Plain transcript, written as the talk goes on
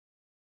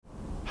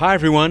Hi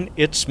everyone,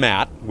 it's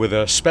Matt with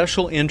a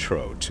special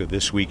intro to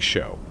this week's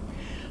show.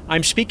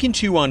 I'm speaking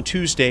to you on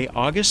Tuesday,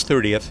 August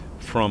 30th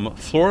from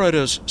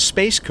Florida's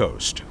Space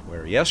Coast,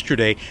 where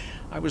yesterday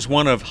I was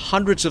one of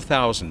hundreds of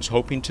thousands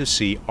hoping to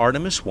see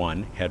Artemis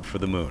 1 head for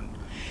the moon.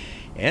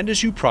 And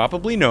as you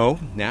probably know,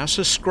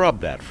 NASA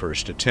scrubbed that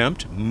first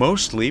attempt,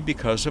 mostly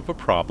because of a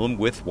problem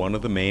with one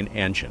of the main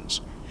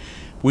engines.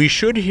 We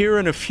should hear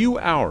in a few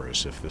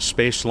hours if the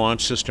Space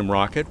Launch System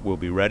rocket will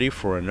be ready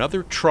for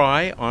another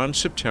try on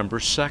September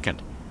 2nd.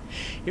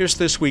 Here's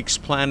this week's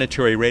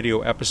Planetary Radio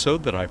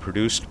episode that I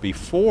produced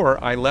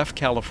before I left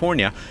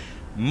California.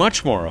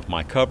 Much more of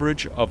my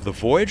coverage of the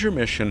Voyager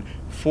mission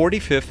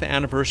 45th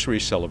anniversary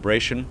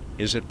celebration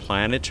is at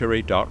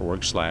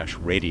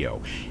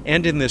planetary.org/radio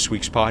and in this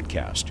week's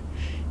podcast.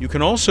 You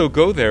can also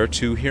go there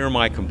to hear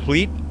my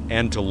complete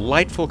and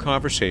delightful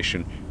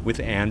conversation with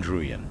Ann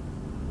Druyan.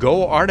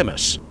 Go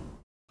Artemis!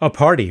 A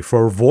party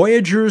for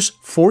Voyager's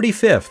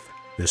 45th,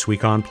 this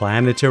week on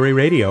Planetary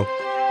Radio.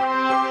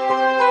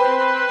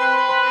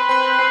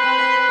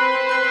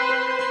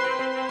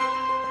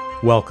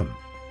 Welcome.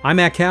 I'm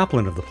Matt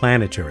Kaplan of the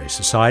Planetary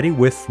Society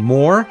with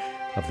more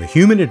of the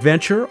human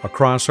adventure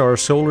across our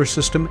solar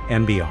system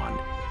and beyond.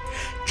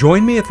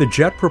 Join me at the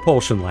Jet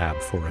Propulsion Lab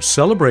for a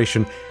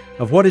celebration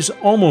of what is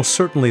almost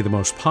certainly the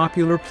most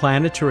popular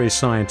planetary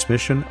science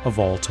mission of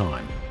all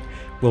time.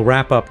 We'll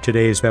wrap up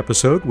today's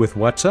episode with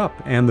What's Up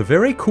and the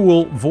very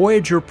cool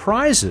Voyager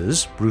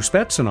prizes Bruce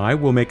Betts and I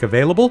will make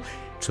available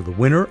to the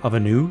winner of a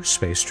new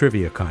space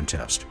trivia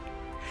contest.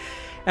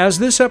 As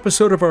this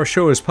episode of our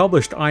show is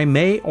published, I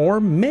may or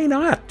may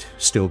not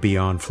still be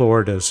on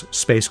Florida's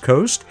Space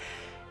Coast.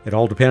 It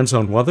all depends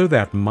on whether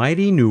that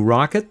mighty new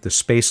rocket, the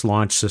Space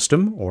Launch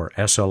System, or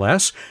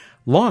SLS,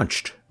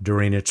 launched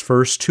during its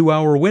first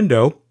 2-hour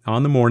window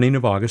on the morning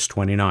of August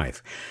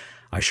 29th.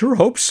 I sure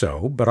hope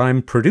so, but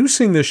I'm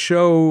producing this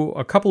show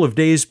a couple of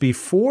days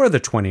before the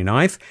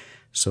 29th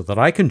so that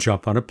I can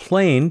jump on a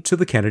plane to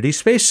the Kennedy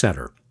Space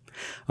Center.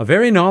 A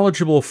very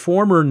knowledgeable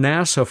former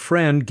NASA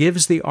friend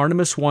gives the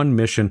Artemis 1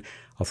 mission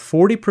a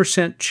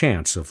 40%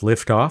 chance of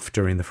liftoff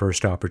during the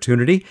first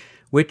opportunity,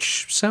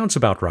 which sounds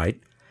about right.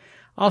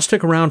 I'll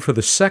stick around for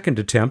the second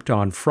attempt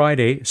on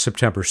Friday,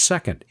 September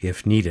 2nd,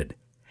 if needed.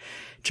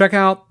 Check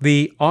out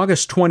the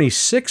August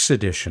 26th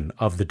edition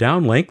of The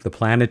Downlink, the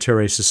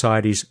Planetary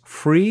Society's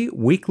free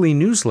weekly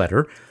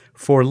newsletter,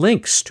 for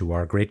links to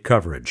our great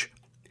coverage.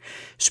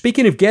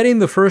 Speaking of getting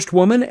the first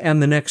woman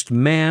and the next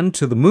man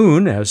to the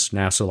moon, as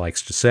NASA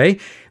likes to say,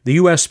 the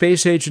U.S.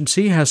 Space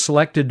Agency has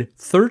selected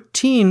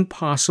 13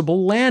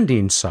 possible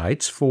landing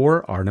sites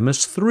for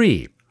Artemis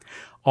 3.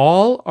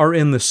 All are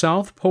in the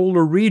south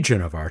polar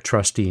region of our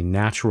trusty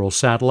natural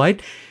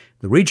satellite,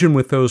 the region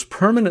with those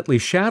permanently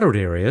shadowed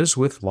areas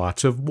with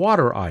lots of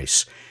water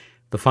ice.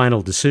 The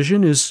final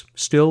decision is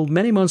still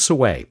many months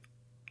away.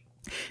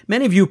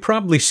 Many of you have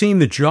probably seen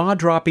the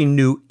jaw-dropping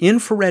new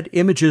infrared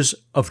images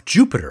of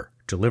Jupiter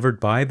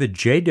delivered by the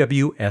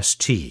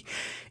JWST.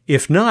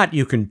 If not,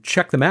 you can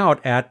check them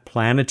out at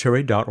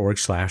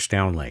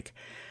planetary.org/downlink.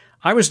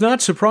 I was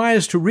not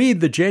surprised to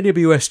read the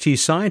JWST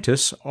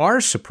scientists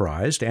are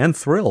surprised and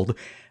thrilled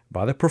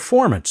by the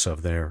performance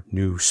of their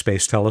new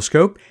space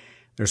telescope.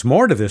 There's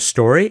more to this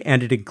story,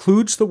 and it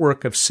includes the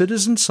work of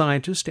citizen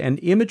scientist and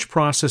image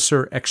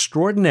processor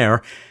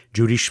extraordinaire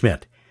Judy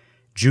Schmidt.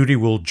 Judy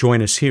will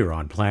join us here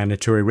on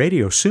Planetary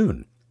Radio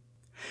soon.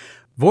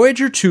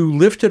 Voyager 2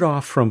 lifted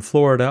off from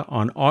Florida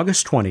on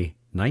August 20,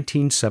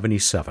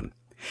 1977.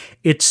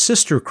 Its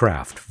sister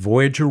craft,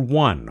 Voyager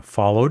 1,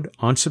 followed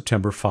on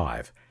September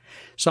 5.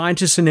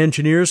 Scientists and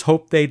engineers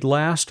hoped they'd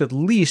last at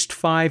least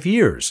 5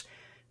 years.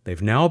 They've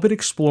now been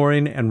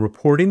exploring and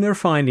reporting their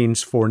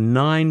findings for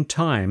 9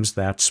 times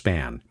that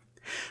span.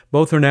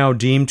 Both are now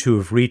deemed to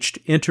have reached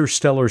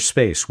interstellar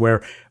space,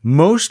 where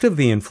most of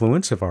the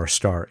influence of our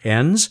star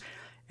ends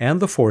and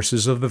the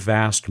forces of the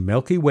vast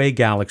Milky Way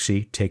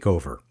galaxy take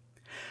over.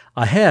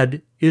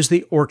 Ahead is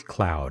the Oort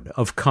cloud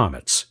of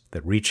comets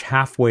that reach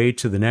halfway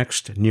to the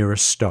next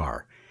nearest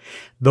star.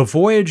 The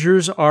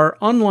Voyagers are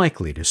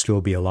unlikely to still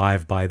be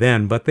alive by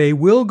then, but they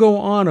will go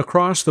on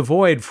across the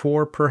void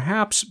for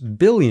perhaps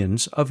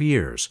billions of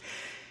years.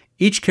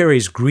 Each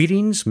carries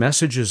greetings,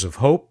 messages of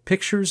hope,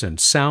 pictures, and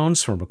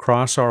sounds from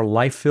across our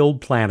life-filled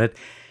planet,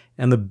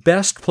 and the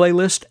best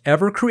playlist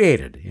ever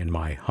created, in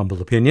my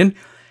humble opinion.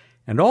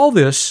 And all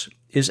this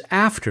is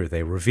after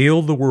they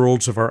revealed the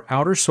worlds of our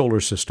outer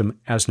solar system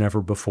as never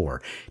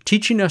before,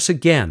 teaching us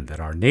again that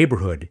our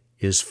neighborhood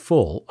is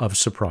full of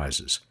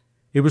surprises.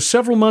 It was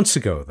several months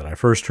ago that I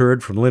first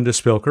heard from Linda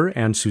Spilker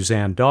and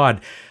Suzanne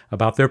Dodd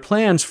about their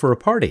plans for a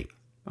party.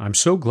 I'm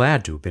so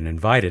glad to have been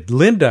invited.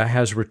 Linda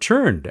has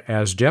returned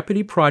as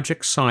Deputy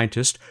Project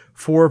Scientist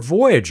for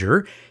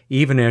Voyager,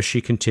 even as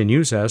she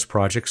continues as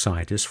Project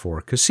Scientist for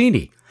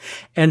Cassini.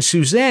 And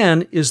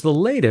Suzanne is the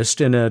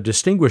latest in a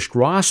distinguished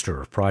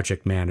roster of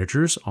project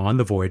managers on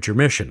the Voyager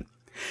mission.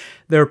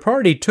 Their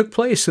party took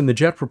place in the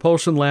Jet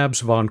Propulsion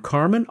Lab's Von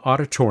Karman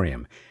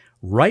Auditorium,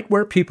 right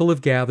where people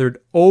have gathered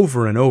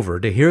over and over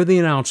to hear the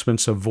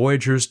announcements of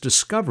Voyager's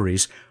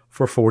discoveries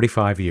for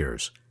 45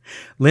 years.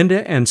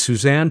 Linda and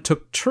Suzanne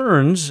took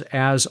turns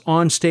as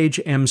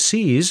onstage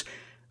MCs,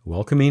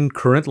 welcoming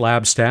current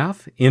lab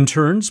staff,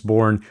 interns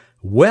born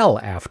well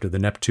after the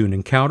Neptune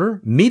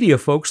encounter, media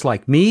folks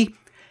like me,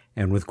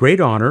 and with great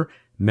honor,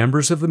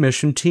 members of the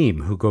mission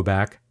team who go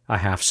back a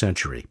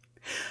half-century.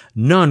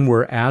 None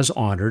were as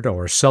honored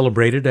or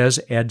celebrated as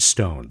Ed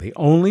Stone, the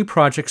only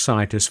project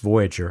scientist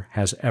Voyager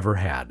has ever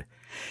had.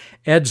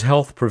 Ed's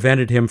health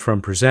prevented him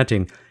from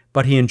presenting,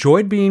 but he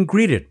enjoyed being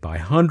greeted by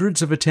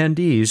hundreds of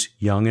attendees,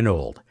 young and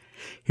old.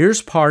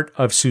 Here's part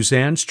of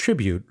Suzanne's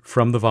tribute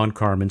from the Von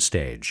Karman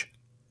stage.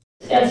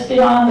 Ed's been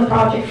on the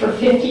project for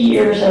 50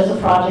 years as a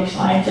project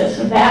scientist,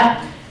 and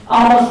that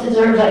almost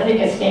deserves, I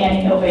think, a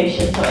standing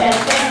ovation. So Ed,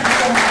 thank you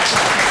so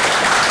much.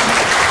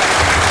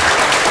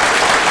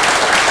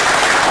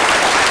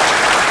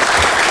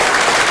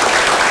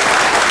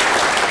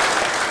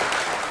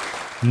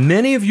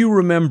 Many of you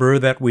remember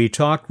that we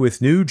talked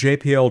with new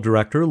JPL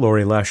director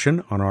Lori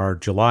Leshin on our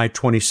July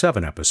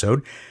 27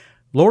 episode.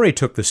 Lori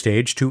took the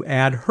stage to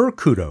add her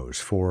kudos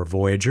for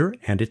Voyager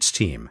and its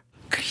team.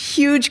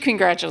 Huge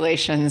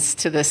congratulations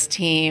to this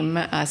team.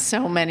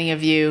 So many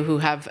of you who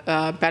have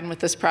been with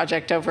this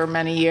project over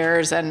many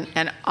years,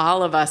 and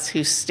all of us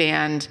who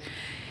stand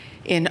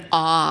in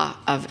awe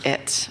of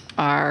it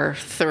are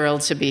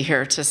thrilled to be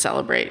here to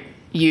celebrate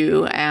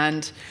you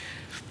and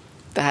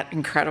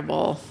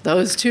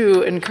those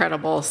two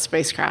incredible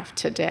spacecraft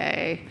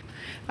today.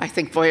 I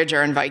think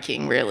Voyager and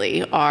Viking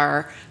really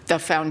are the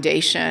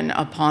foundation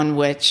upon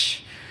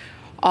which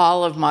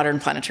all of modern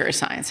planetary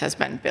science has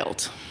been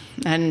built.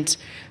 And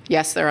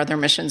yes, there are other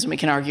missions, and we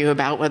can argue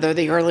about whether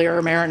the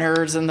earlier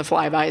Mariners and the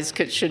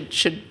flybys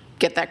should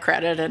get that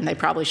credit, and they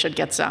probably should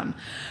get some.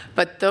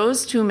 But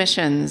those two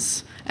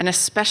missions, and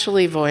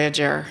especially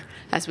Voyager,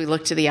 as we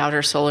look to the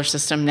outer solar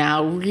system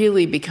now,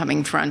 really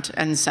becoming front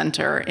and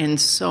center in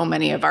so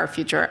many of our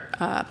future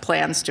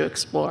plans to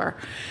explore.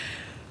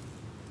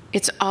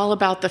 It's all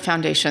about the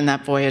foundation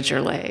that Voyager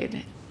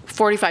laid.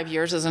 45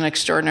 years is an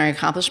extraordinary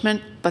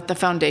accomplishment, but the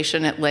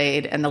foundation it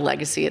laid and the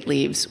legacy it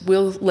leaves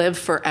will live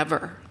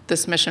forever.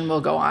 This mission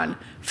will go on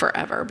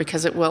forever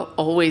because it will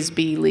always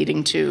be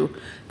leading to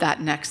that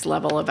next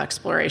level of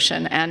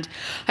exploration. And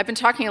I've been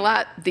talking a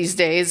lot these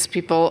days.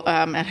 People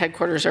at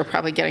headquarters are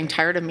probably getting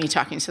tired of me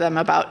talking to them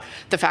about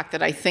the fact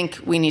that I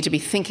think we need to be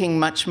thinking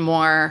much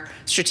more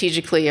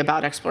strategically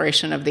about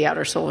exploration of the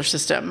outer solar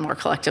system, more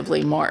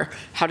collectively,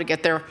 how to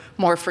get there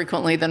more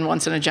frequently than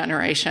once in a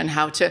generation,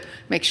 how to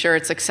make sure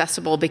it's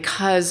accessible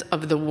because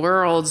of the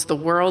worlds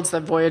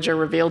that Voyager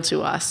revealed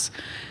to us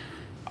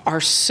are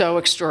so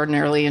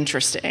extraordinarily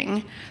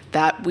interesting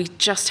that we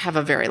just have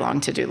a very long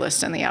to-do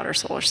list in the outer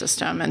solar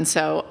system. And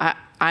so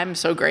I'm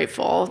so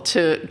grateful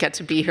to get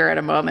to be here at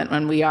a moment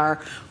when we are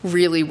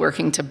really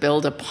working to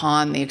build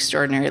upon the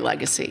extraordinary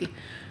legacy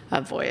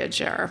of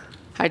Voyager.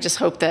 I just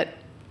hope that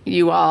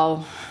you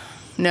all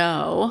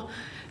know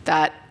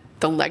that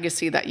the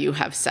legacy that you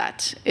have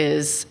set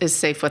is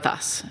safe with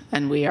us,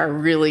 and we are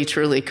really,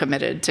 truly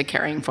committed to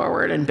carrying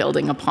forward and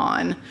building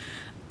upon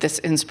this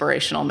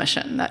inspirational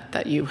mission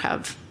that you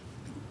have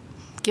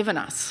given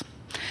us.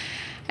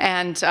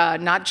 And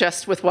not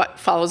just with what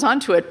follows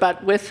onto it,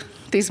 but with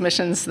these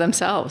missions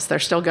themselves. They're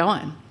still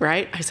going,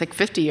 right? I was like,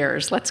 50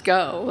 years, let's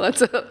go.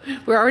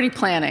 We're already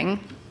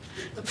planning.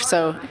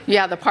 So,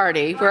 yeah, the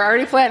party. We're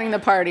already planning the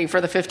party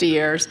for the 50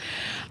 years.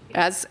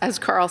 As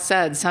Carl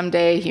said,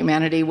 someday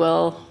humanity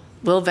will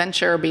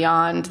venture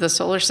beyond the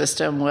solar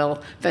system,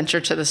 will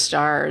venture to the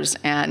stars,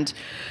 and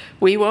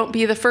we won't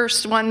be the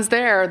first ones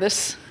there.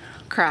 This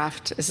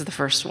craft is the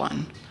first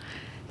one.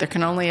 There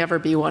can only ever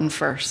be one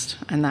first,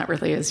 and that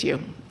really is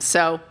you.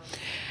 So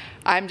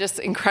I'm just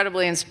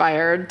incredibly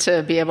inspired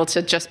to be able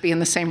to just be in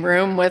the same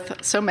room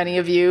with so many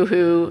of you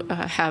who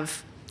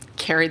have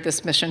carried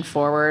this mission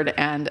forward,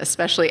 and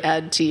especially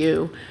Ed, to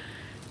you.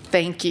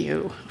 Thank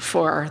you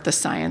for the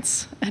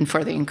science and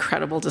for the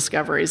incredible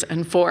discoveries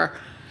and for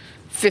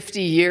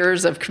 50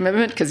 years of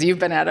commitment, because you've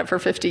been at it for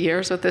 50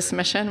 years with this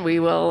mission. We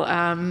will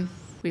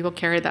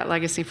carry that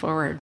legacy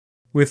forward.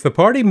 With the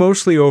party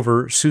mostly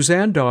over,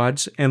 Suzanne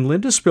Dodds and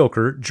Linda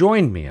Spilker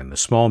joined me in the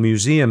small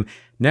museum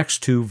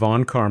next to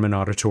Von Karman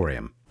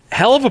Auditorium.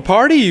 Hell of a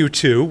party, you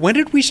two. When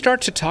did we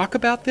start to talk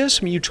about this?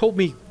 I mean, you told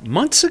me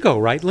months ago,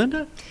 right,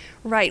 Linda?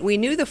 Right. We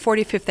knew the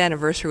 45th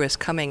anniversary was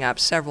coming up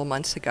several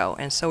months ago,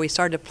 and so we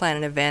started to plan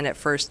an event at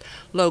first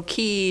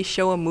low-key,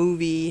 show a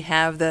movie,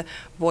 have the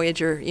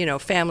Voyager,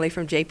 family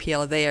from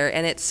JPL there,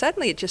 and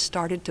it just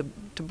started to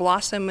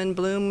blossom and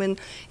bloom, and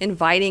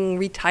inviting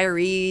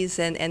retirees,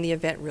 and the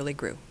event really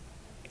grew.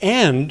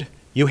 And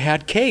you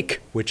had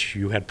cake, which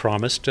you had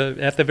promised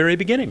at the very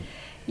beginning.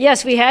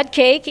 Yes, we had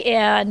cake,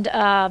 and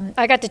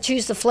I got to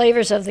choose the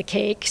flavors of the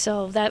cake,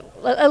 so that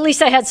at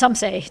least I had some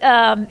say.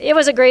 It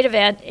was a great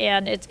event,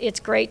 and it's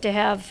great to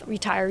have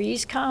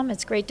retirees come.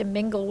 It's great to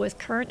mingle with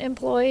current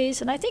employees,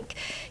 and I think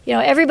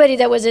everybody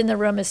that was in the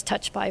room is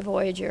touched by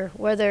Voyager,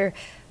 whether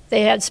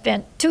they had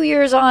spent 2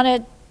 years on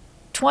it,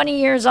 20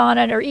 years on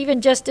it, or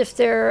even just if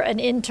they're an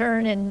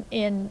intern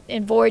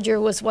in Voyager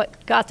was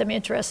what got them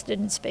interested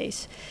in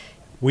space.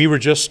 We were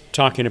just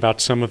talking about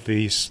some of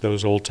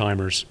those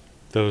old-timers,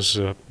 those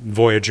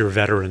Voyager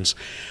veterans.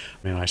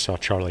 I mean, I saw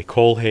Charlie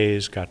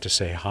Colhayes, got to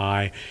say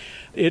hi.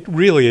 It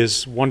really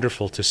is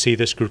wonderful to see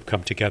this group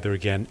come together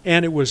again,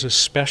 and it was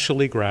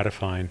especially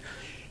gratifying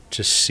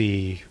to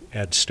see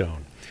Ed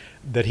Stone,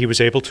 that he was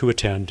able to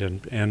attend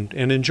and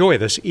enjoy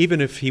this, even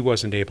if he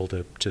wasn't able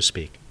to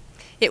speak.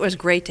 It was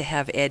great to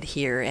have Ed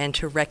here and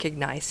to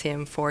recognize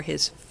him for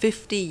his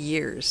 50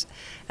 years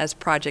as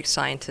project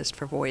scientist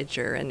for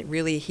Voyager. And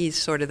really, he's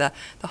sort of the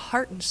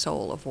heart and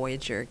soul of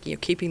Voyager,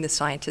 keeping the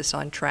scientists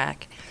on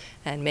track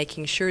and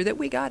making sure that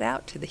we got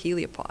out to the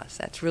heliopause.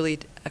 That's really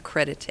a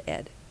credit to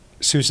Ed.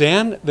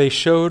 Suzanne, they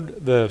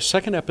showed the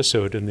second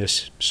episode in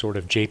this sort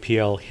of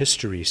JPL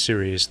history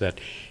series that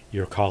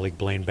your colleague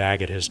Blaine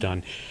Baggett has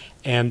done.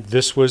 And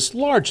this was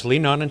largely,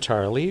 not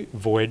entirely,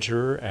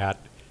 Voyager at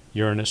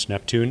Uranus,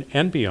 Neptune,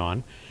 and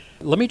beyond.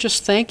 Let me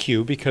just thank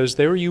you, because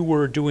there you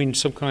were doing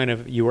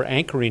you were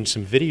anchoring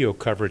some video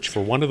coverage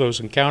for one of those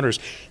encounters.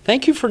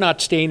 Thank you for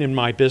not staying in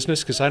my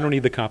business, because I don't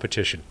need the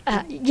competition.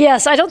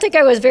 Yes, I don't think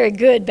I was very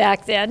good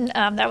back then.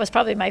 That was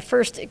probably my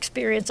first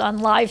experience on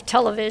live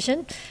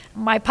television.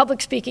 My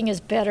public speaking is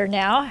better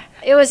now.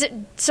 It was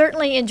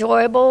certainly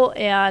enjoyable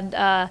and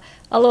a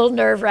little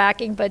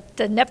nerve-wracking, but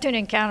the Neptune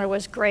encounter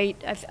was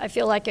great. I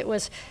feel like it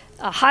was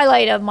a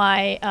highlight of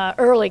my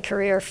early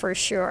career for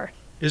sure.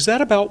 Is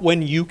that about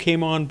when you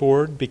came on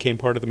board, became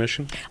part of the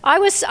mission?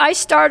 I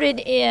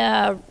started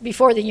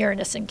before the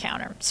Uranus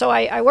encounter. So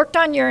I worked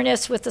on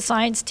Uranus with the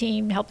science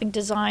team, helping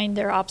design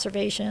their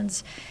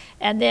observations.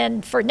 And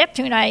then for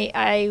Neptune,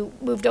 I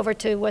moved over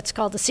to what's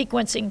called the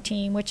sequencing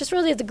team, which is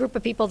really the group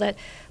of people that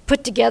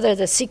put together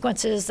the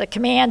sequences, the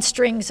command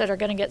strings that are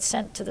going to get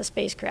sent to the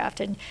spacecraft.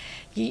 And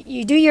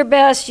you do your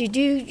best,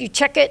 you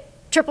check it,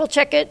 triple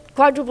check it,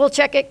 quadruple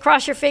check it,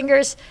 cross your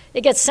fingers. It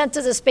gets sent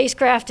to the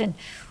spacecraft, and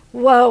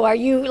whoa, are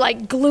you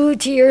like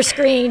glued to your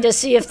screen to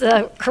see if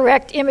the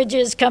correct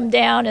images come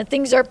down and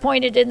things are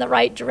pointed in the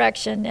right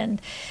direction.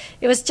 And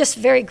it was just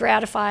very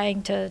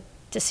gratifying to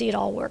see it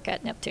all work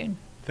at Neptune.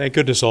 Thank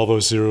goodness all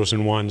those zeros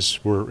and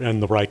ones were in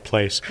the right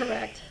place.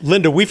 Correct.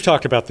 Linda, we've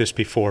talked about this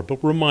before,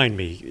 but remind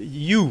me,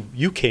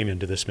 you came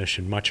into this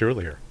mission much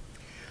earlier.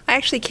 I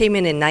actually came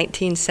in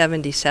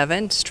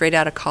 1977, straight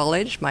out of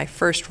college, my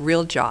first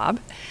real job,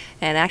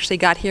 and actually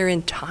got here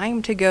in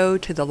time to go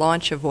to the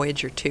launch of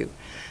Voyager 2.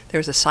 There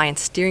was a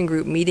science steering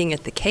group meeting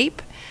at the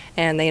Cape,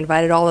 and they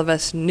invited all of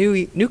us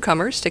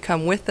newcomers to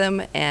come with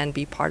them and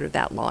be part of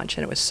that launch,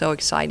 and it was so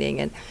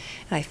exciting. And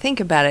I think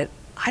about it,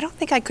 I don't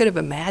think I could have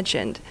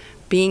imagined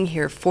being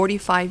here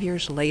 45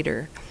 years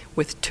later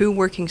with 2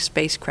 working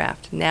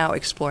spacecraft now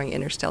exploring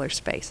interstellar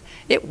space.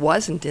 It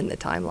wasn't in the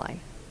timeline.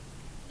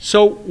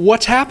 So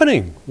what's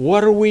happening?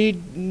 What are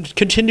we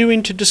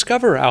continuing to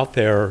discover out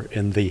there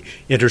in the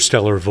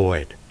interstellar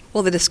void?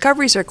 Well, the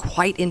discoveries are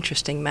quite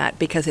interesting, Matt,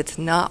 because it's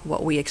not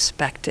what we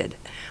expected.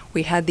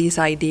 We had these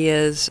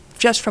ideas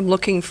just from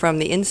looking from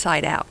the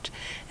inside out.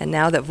 And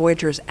now that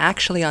Voyager is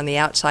actually on the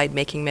outside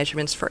making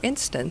measurements, for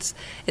instance,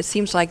 it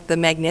seems like the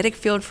magnetic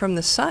field from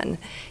the sun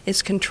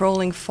is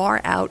controlling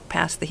far out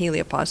past the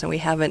heliopause, and we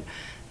haven't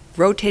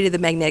rotated the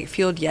magnetic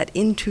field yet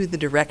into the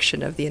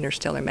direction of the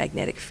interstellar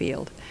magnetic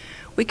field.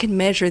 We can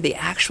measure the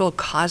actual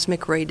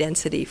cosmic ray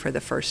density for the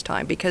first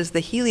time, because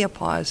the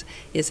heliopause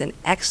is an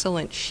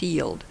excellent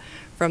shield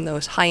from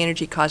those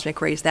high-energy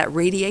cosmic rays, that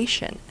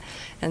radiation.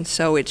 And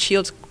so it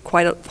shields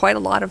quite a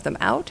lot of them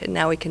out, and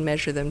now we can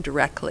measure them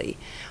directly.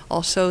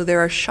 Also, there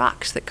are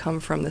shocks that come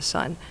from the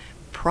sun,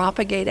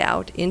 propagate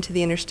out into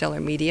the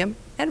interstellar medium,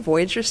 and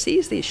Voyager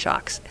sees these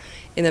shocks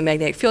in the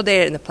magnetic field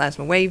data, in the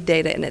plasma wave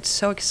data, and it's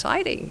so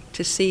exciting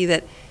to see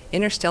that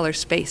interstellar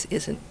space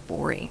isn't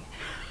boring.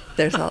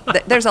 There's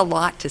a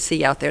lot to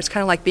see out there. It's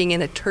kind of like being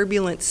in a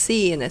turbulent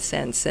sea in a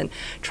sense, and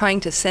trying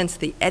to sense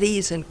the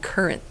eddies and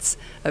currents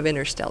of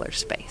interstellar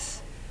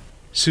space.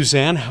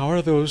 Suzanne, how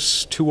are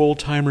those 2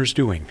 old-timers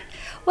doing?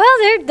 Well,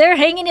 they're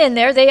hanging in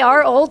there. They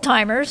are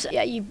old-timers.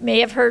 Yeah, you may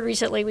have heard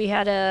recently we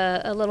had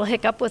a little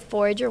hiccup with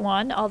Voyager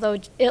 1, although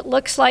it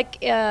looks like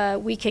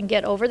we can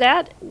get over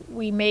that.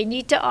 We may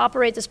need to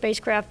operate the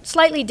spacecraft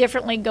slightly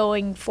differently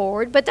going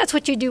forward, but that's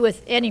what you do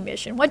with any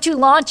mission. Once you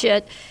launch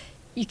it,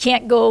 you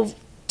can't go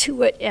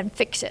to it and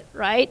fix it,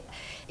 right?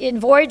 In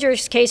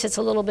Voyager's case, it's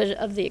a little bit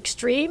of the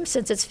extreme,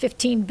 since it's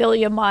 15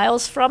 billion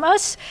miles from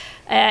us,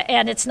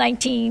 and it's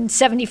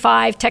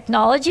 1975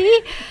 technology.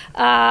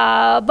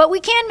 But we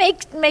can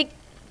make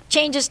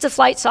changes to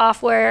flight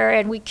software,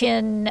 and we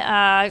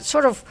can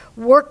sort of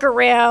work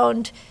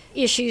around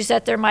issues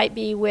that there might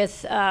be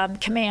with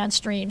command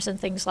streams and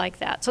things like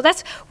that. So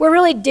we're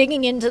really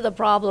digging into the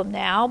problem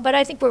now, but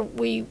I think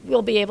we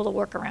will be able to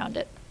work around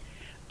it.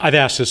 I've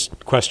asked this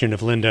question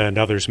of Linda and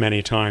others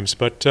many times,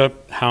 but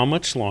how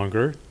much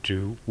longer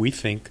do we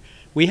think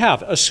we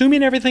have?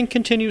 Assuming everything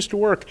continues to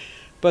work,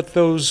 but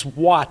those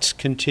watts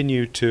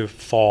continue to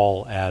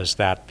fall as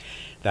that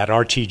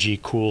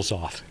RTG cools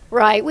off.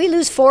 Right. We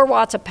lose 4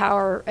 watts of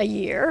power a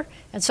year.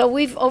 And so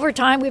over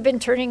time, we've been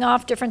turning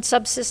off different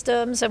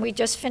subsystems, and we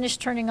just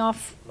finished turning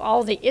off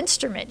all the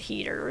instrument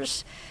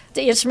heaters.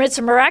 The instruments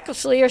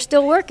miraculously are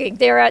still working.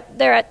 They're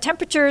at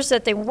temperatures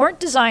that they weren't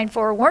designed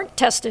for, weren't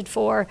tested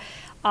for,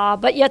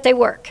 but yet they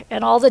work.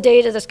 And all the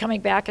data that's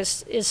coming back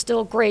is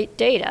still great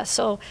data.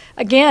 So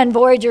again,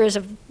 Voyager is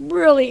a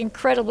really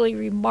incredibly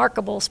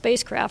remarkable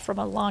spacecraft from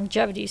a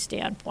longevity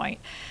standpoint.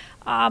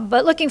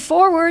 But looking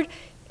forward,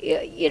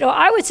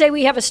 I would say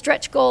we have a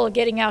stretch goal of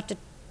getting out to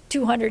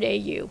 200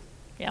 AU.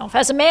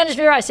 As a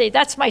manager, I say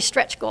that's my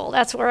stretch goal.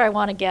 That's where I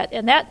want to get.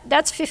 And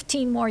that's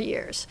 15 more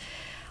years.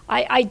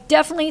 I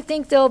definitely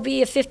think there'll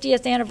be a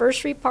 50th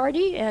anniversary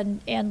party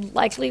and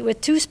likely with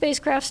 2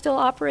 spacecraft still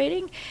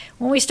operating.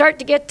 When we start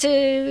to get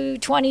to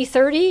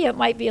 2030, it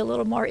might be a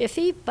little more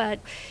iffy, but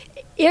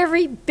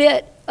every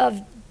bit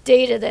of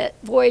data that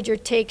Voyager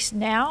takes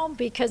now,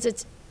 because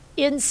it's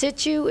in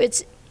situ,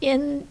 it's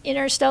in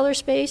interstellar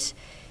space,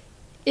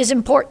 is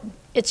important.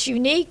 It's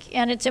unique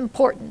and it's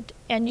important.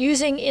 And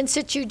using in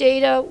situ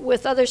data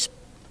with other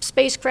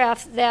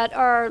spacecraft that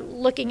are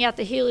looking at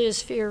the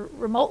heliosphere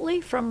remotely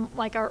from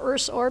like our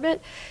Earth's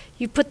orbit,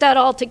 you put that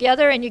all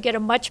together and you get a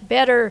much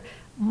better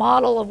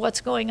model of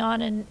what's going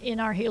on in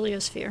our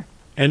heliosphere.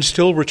 And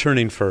still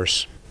returning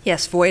first.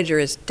 Yes, Voyager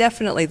is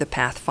definitely the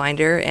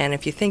pathfinder, and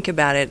if you think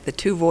about it, the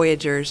 2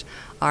 Voyagers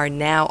are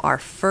now our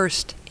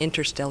first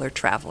interstellar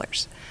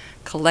travelers,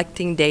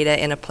 collecting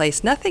data in a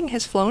place nothing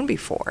has flown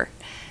before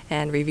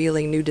and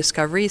revealing new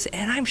discoveries,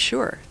 and I'm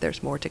sure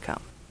there's more to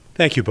come.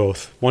 Thank you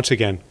both. Once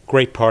again,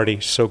 great party.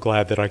 So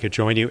glad that I could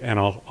join you, and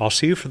I'll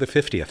see you for the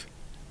 50th.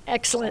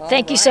 Excellent.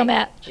 Thank you so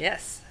much.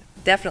 Yes,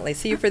 definitely.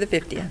 See you for the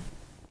 50th.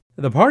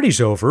 The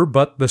party's over,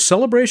 but the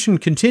celebration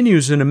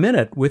continues in a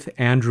minute with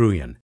Andrew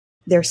Yan.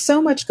 There's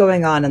so much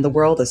going on in the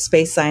world of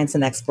space science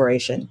and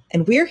exploration,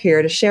 and we're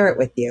here to share it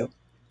with you.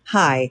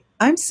 Hi,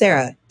 I'm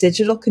Sarah,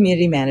 Digital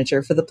Community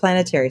Manager for the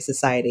Planetary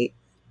Society.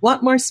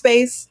 Want more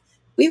space?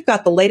 We've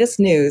got the latest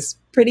news,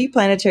 pretty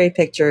planetary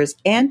pictures,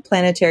 and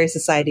Planetary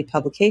Society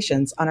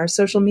publications on our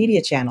social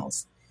media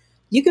channels.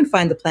 You can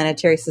find the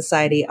Planetary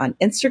Society on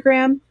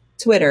Instagram,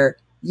 Twitter,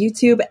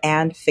 YouTube,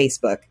 and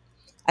Facebook.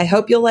 I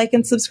hope you'll like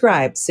and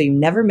subscribe so you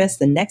never miss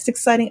the next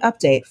exciting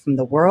update from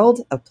the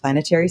world of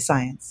planetary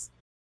science.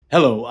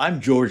 Hello, I'm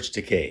George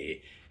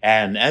Takei,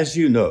 and as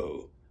you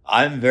know,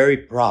 I'm very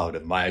proud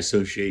of my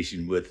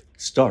association with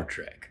Star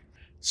Trek.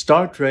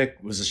 Star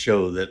Trek was a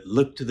show that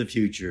looked to the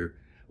future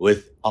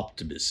with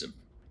optimism,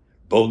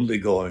 boldly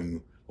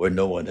going where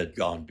no one had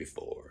gone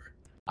before.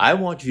 I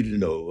want you to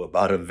know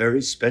about a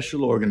very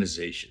special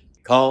organization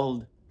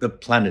called the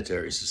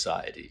Planetary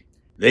Society.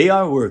 They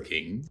are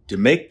working to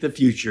make the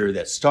future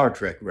that Star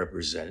Trek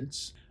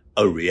represents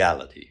a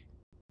reality.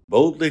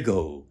 Boldly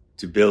go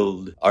to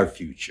build our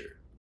future.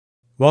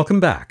 Welcome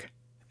back.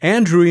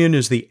 Andrew Yan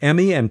is the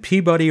Emmy and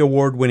Peabody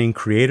Award-winning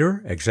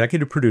creator,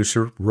 executive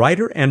producer,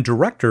 writer, and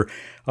director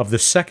of the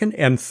 2nd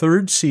and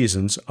 3rd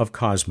seasons of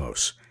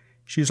Cosmos.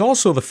 She's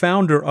also the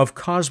founder of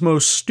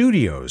Cosmos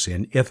Studios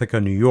in Ithaca,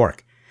 New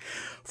York.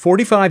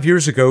 45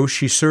 years ago,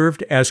 she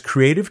served as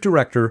creative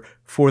director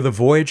for the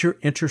Voyager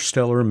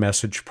Interstellar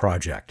Message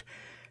Project.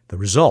 The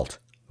result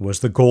was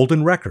the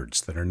golden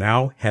records that are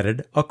now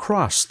headed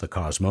across the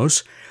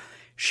cosmos.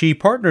 She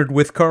partnered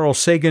with Carl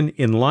Sagan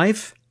in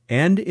life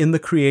and in the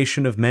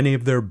creation of many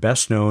of their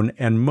best-known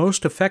and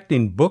most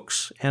affecting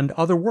books and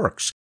other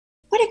works.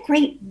 What a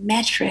great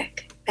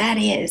metric that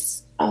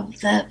is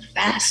of the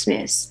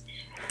vastness.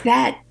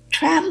 That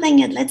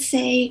traveling at, let's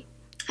say,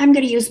 I'm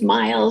going to use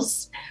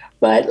miles,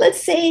 but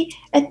let's say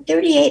at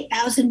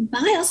 38,000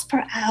 miles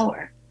per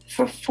hour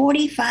for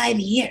 45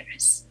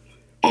 years.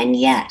 And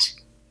yet,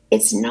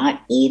 it's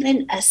not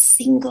even a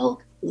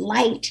single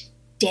light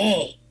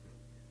day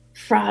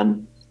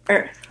from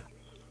Earth.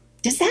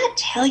 Does that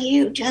tell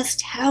you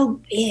just how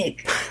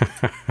big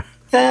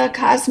the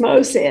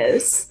cosmos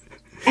is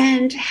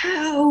and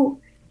how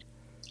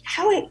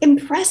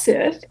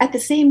impressive at the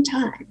same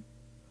time?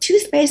 2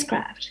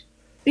 spacecraft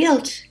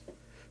built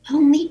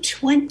only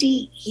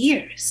 20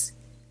 years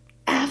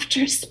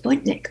after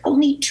Sputnik,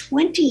 only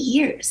 20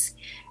 years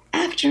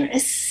after a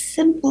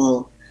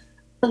simple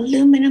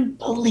aluminum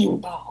bowling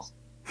ball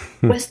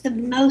was the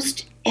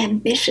most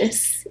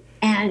ambitious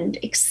and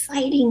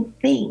exciting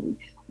thing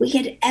we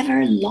had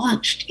ever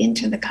launched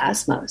into the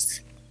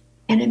cosmos.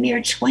 And a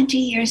mere 20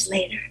 years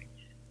later,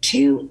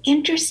 2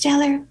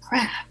 interstellar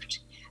craft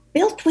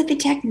built with the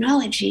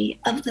technology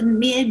of the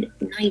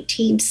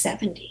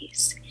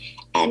mid-1970s,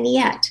 and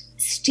yet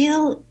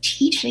still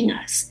teaching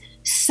us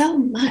so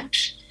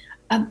much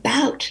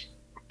about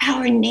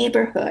our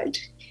neighborhood.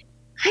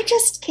 I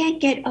just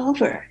can't get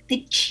over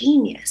the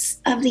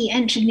genius of the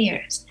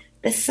engineers,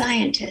 the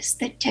scientists,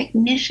 the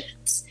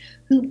technicians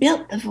who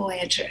built the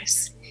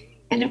Voyagers.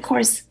 And of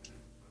course,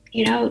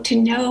 to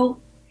know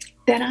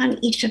that on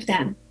each of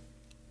them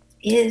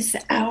is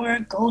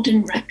our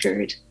golden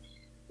record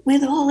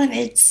with all of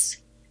its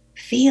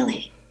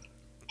feeling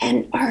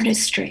and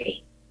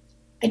artistry,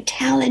 the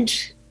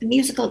talent, the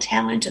musical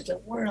talent of the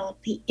world,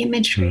 the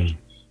imagery,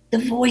 the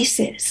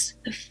voices,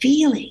 the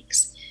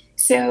feelings.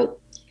 So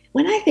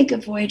when I think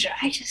of Voyager,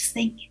 I just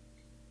think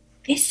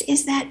This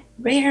is that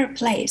rare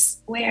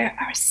place where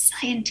our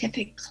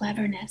scientific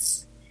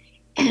cleverness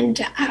and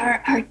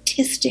our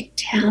artistic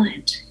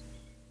talent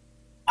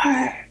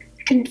are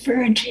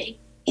converging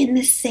in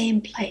the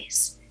same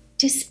place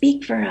to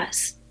speak for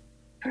us,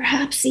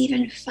 perhaps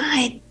even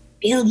 5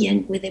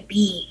 billion with a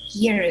B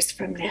years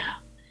from now,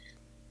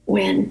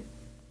 when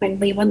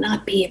we will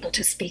not be able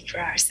to speak for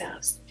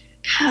ourselves.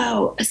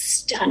 How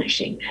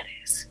astonishing that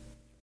is.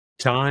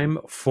 Time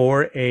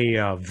for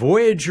a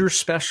Voyager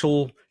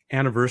special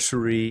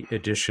anniversary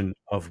edition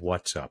of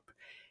What's Up.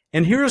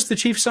 And here is the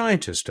chief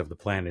scientist of the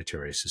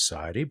Planetary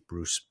Society,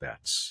 Bruce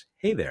Betts.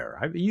 Hey there.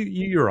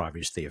 You're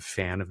obviously a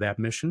fan of that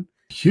mission.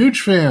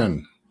 Huge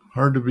fan.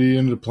 Hard to be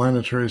into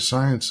planetary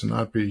science and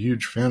not be a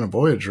huge fan of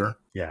Voyager.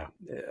 Yeah.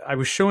 I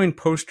was showing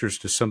posters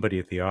to somebody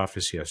at the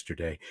office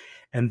yesterday,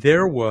 and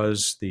there were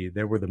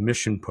the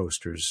mission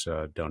posters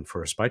done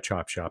for us by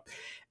Chop Shop.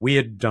 We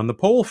had done the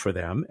poll for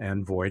them,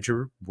 and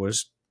Voyager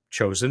was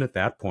chosen at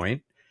that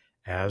point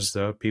as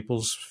the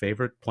people's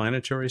favorite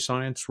planetary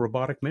science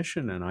robotic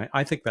mission, and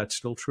I think that's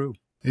still true.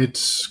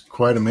 It's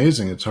quite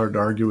amazing. It's hard to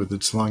argue with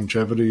its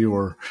longevity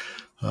or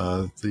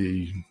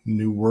the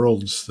new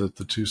worlds that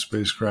the two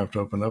spacecraft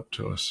opened up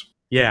to us.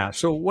 Yeah,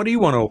 so what do you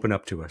want to open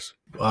up to us?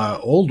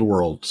 Old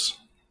worlds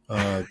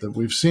that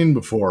we've seen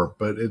before,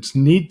 but it's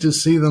neat to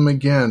see them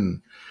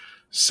again.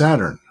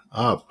 Saturn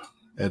up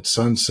at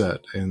sunset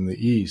in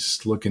the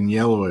east, looking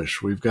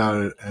yellowish. We've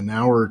got an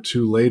hour or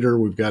two later,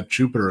 we've got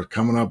Jupiter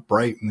coming up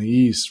bright in the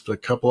east. A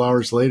couple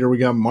hours later, we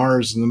got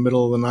Mars in the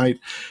middle of the night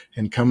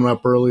and coming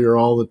up earlier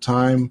all the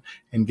time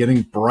and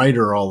getting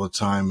brighter all the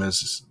time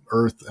as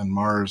Earth and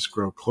Mars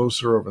grow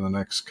closer over the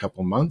next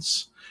couple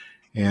months.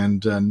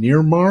 And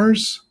near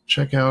Mars,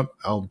 check out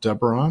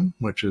Aldebaran,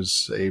 which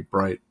is a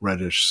bright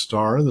reddish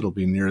star that'll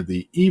be near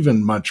the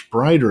even much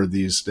brighter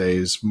these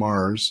days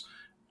Mars,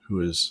 who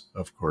is,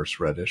 of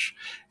course, reddish.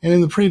 And in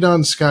the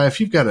pre-dawn sky,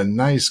 if you've got a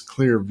nice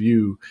clear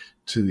view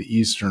to the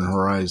eastern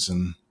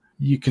horizon,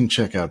 you can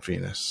check out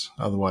Venus.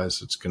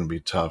 Otherwise, it's going to be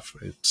tough.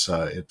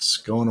 It's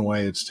going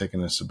away. It's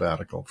taking a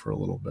sabbatical for a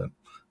little bit.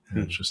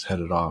 And it's just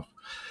headed off.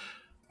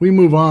 We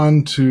move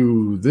on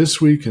to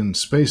this week in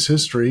space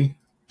history.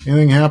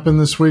 Anything happened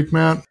this week,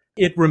 Matt?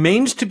 It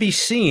remains to be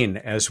seen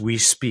as we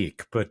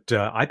speak, but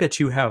I bet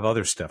you have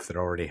other stuff that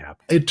already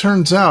happened. It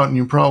turns out, and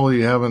you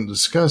probably haven't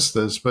discussed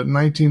this, but in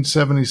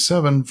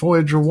 1977,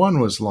 Voyager 1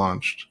 was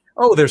launched.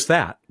 Oh, there's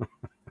that.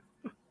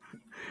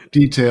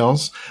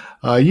 Details.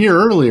 A year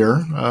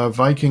earlier,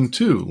 Viking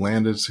 2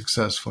 landed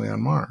successfully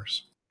on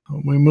Mars.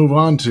 We move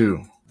on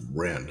to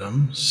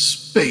Random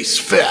Space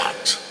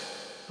Fact.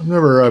 I've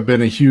never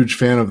been a huge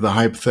fan of the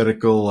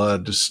hypothetical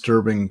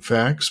disturbing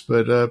facts,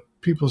 but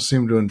people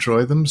seem to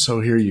enjoy them,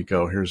 so here you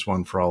go. Here's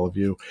one for all of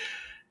you.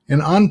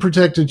 An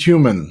unprotected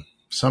human,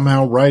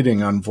 somehow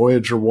riding on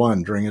Voyager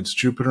 1 during its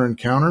Jupiter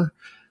encounter,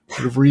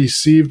 would have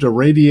received a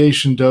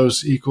radiation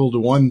dose equal to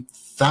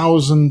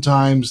 1,000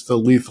 times the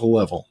lethal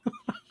level.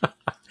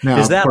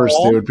 Now, of course,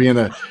 they would be in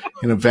a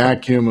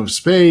vacuum of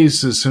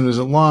space as soon as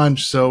it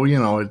launched, so,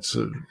 it's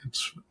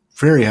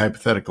very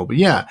hypothetical. But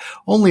yeah,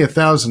 only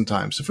 1,000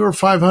 times. If it were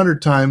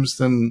 500 times,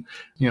 then,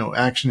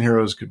 action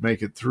heroes could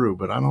make it through.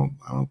 But I don't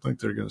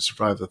think they're going to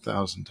survive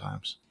 1,000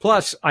 times.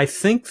 Plus, I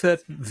think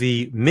that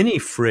the mini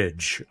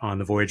fridge on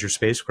the Voyager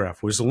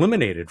spacecraft was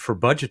eliminated for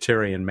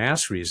budgetary and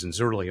mass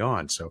reasons early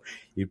on. So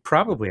you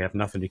probably have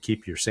nothing to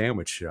keep your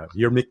sandwich,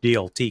 your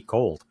McDLT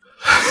cold.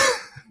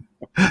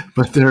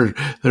 But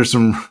there's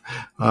some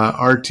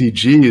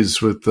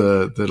RTGs with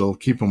that'll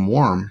keep them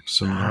warm.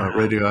 Some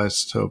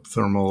radioisotope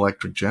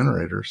thermoelectric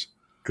generators.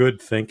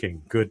 Good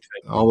thinking. Good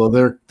thinking.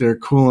 Although they're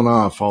cooling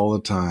off all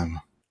the time.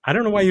 I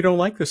don't know why you don't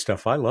like this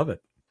stuff. I love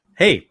it.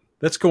 Hey,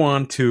 let's go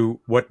on to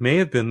what may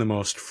have been the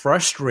most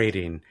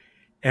frustrating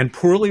and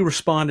poorly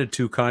responded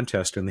to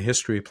contest in the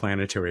history of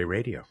planetary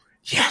radio.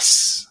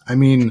 Yes. I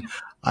mean,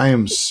 I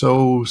am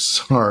so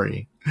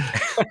sorry.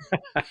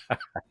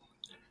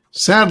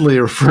 Sadly,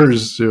 it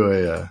refers to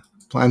a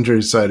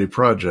Planetary Society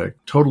project,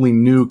 totally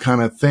new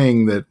kind of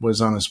thing that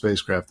was on a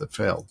spacecraft that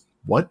failed.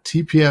 What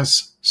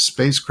TPS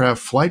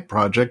spacecraft flight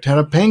project had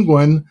a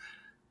penguin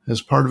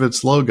as part of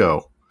its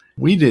logo?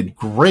 We did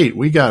great.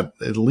 We got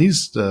at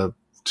least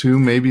 2,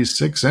 maybe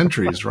 6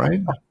 entries,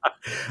 right?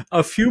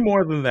 A few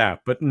more than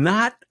that, but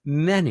not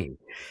many.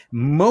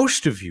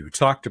 Most of you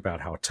talked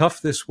about how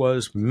tough this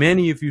was.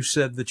 Many of you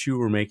said that you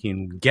were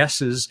making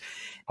guesses.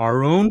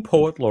 Our own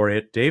poet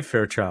laureate, Dave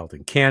Fairchild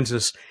in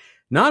Kansas,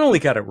 not only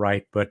got it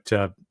right, but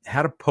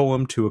had a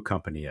poem to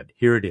accompany it.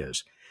 Here it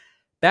is.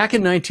 Back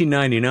in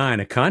 1999,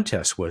 a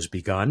contest was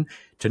begun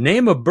to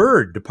name a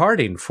bird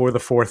departing for the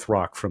fourth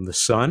rock from the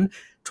sun.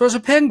 'Twas a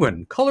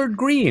penguin, colored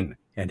green,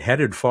 and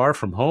headed far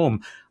from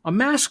home, a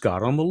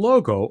mascot on the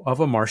logo of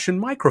a Martian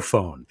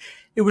microphone.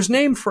 It was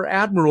named for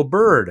Admiral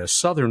Byrd, a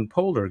southern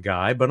polar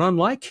guy, but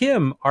unlike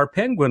him, our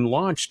penguin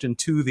launched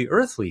into the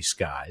earthly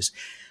skies.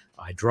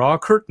 I draw a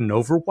curtain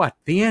over what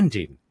the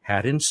ending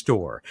had in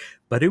store,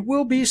 but it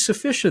will be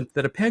sufficient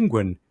that a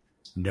penguin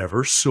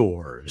never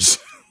soars.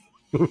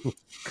 Oh,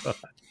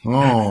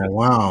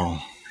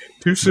 wow.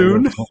 Too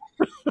soon?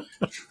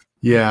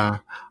 Yeah,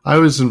 I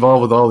was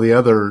involved with all the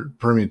other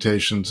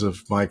permutations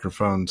of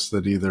microphones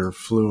that either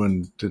flew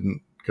and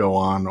didn't go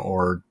on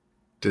or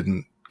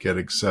didn't get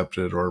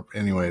accepted, or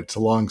anyway, it's a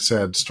long,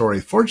 sad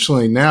story.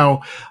 Fortunately,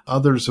 now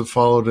others have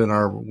followed in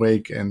our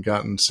wake and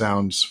gotten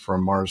sounds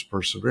from Mars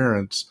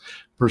Perseverance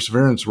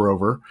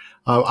rover.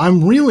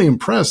 I'm really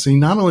impressed. He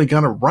not only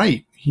got it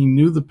right, he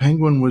knew the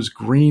penguin was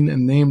green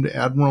and named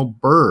Admiral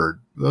Byrd.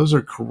 Those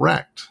are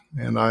correct.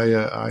 And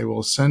I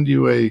will send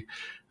you a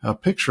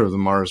picture of the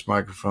Mars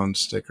microphone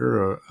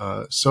sticker.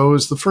 So it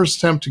was the first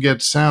attempt to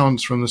get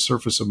sounds from the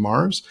surface of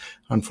Mars.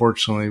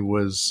 Unfortunately,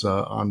 was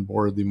on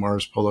board the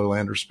Mars Polar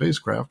Lander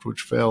spacecraft,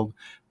 which failed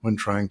when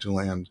trying to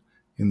land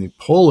in the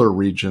polar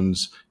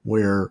regions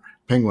where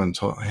penguins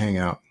hang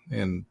out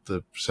in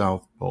the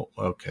South Pole.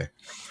 Okay.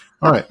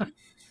 All right.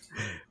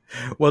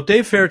 Well,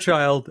 Dave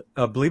Fairchild,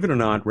 believe it or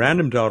not,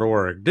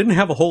 random.org didn't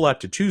have a whole lot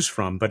to choose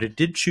from, but it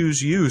did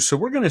choose you. So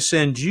we're going to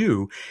send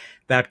you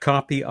that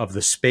copy of the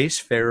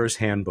Spacefarer's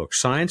Handbook,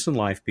 Science and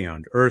Life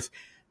Beyond Earth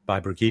by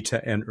Brigitte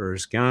and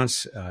Urs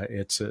Gans.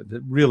 It's a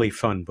really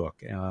fun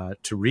book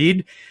to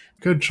read.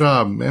 Good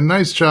job. And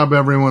nice job,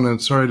 everyone.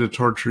 And sorry to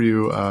torture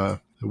you.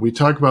 We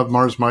talk about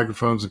Mars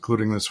microphones,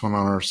 including this one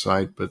on our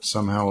site, but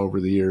somehow over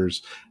the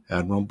years,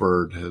 Admiral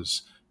Byrd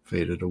has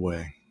faded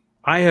away.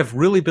 I have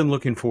really been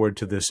looking forward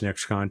to this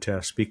next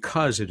contest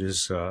because it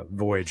is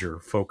Voyager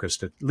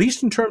focused, at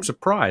least in terms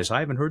of prize. I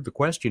haven't heard the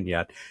question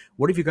yet.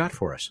 What have you got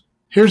for us?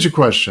 Here's your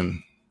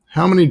question.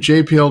 How many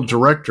JPL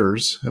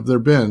directors have there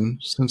been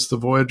since the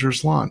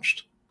Voyagers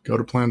launched? Go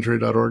to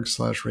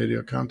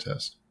planetary.org/radio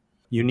contest.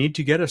 You need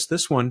to get us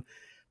this one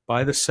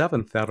by the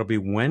 7th. That'll be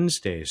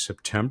Wednesday,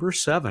 September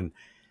 7th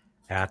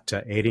at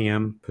 8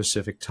 a.m.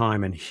 Pacific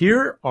time. And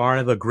here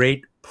are the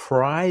great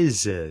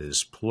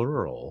prizes,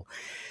 plural.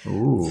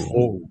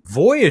 Ooh.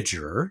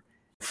 Voyager,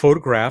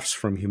 Photographs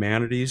from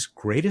Humanity's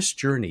Greatest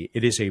Journey.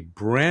 It is a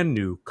brand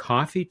new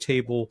coffee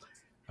table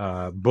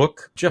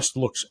book. Just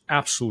looks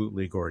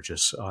absolutely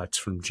gorgeous. It's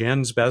from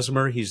Jens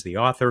Bessemer. He's the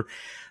author.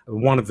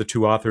 One of the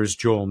two authors,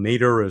 Joel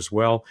Maeder, as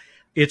well.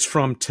 It's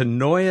from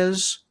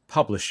Tanoia's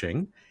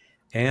Publishing,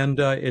 and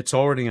it's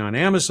already on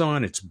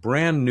Amazon. It's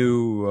brand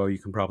new. You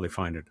can probably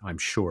find it, I'm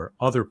sure,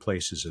 other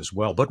places as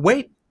well. But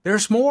wait,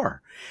 there's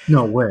more.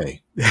 No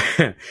way.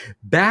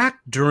 Back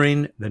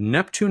during the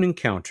Neptune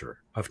encounter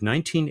of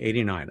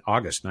 1989,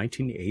 August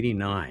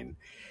 1989,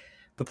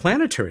 the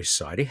Planetary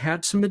Society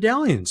had some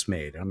medallions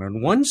made. And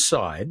on one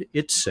side,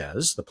 it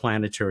says, the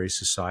Planetary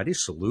Society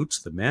salutes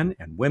the men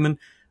and women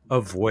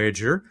of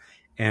Voyager.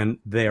 And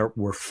there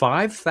were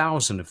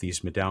 5,000 of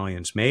these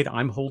medallions made.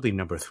 I'm holding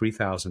number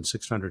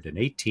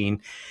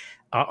 3,618.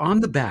 On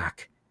the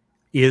back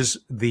is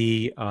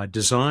the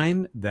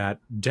design that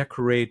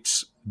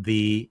decorates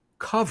the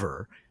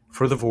cover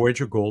for the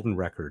Voyager Golden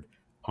Record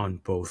on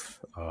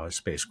both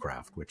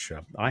spacecraft, which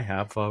I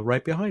have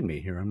right behind me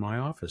here in my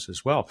office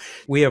as well.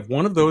 We have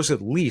one of those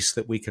at least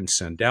that we can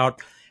send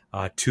out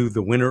to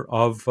the winner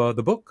of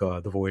the book,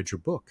 the Voyager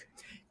book.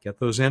 Get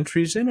those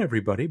entries in,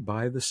 everybody,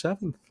 by the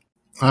 7th.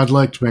 I'd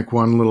like to make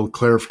one little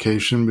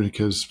clarification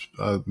because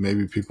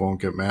maybe people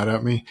won't get mad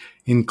at me.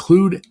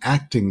 Include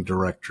acting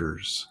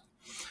directors.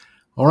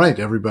 All right,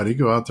 everybody,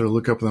 go out there,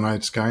 look up in the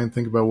night sky, and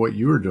think about what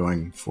you were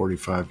doing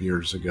 45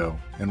 years ago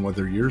and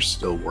whether you're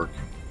still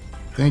working.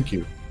 Thank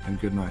you, and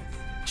good night.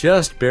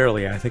 Just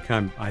barely. I think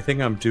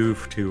I'm due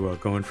to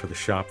go in for the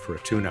shop for a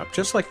tune-up,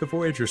 just like the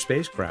Voyager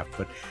spacecraft.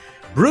 But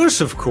Bruce,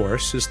 of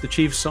course, is the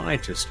chief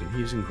scientist, and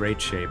he's in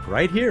great shape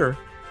right here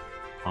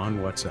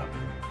on What's Up.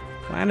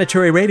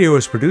 Planetary Radio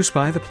is produced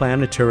by the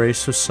Planetary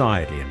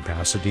Society in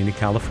Pasadena,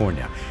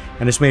 California,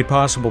 and is made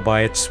possible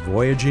by its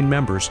voyaging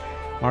members.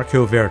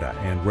 Marco Verda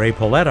and Ray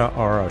Pauletta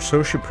are our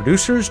associate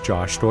producers.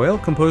 Josh Doyle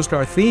composed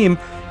our theme,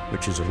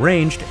 which is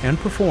arranged and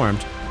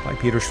performed by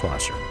Peter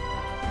Schlosser.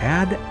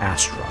 Ad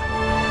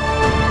Astra.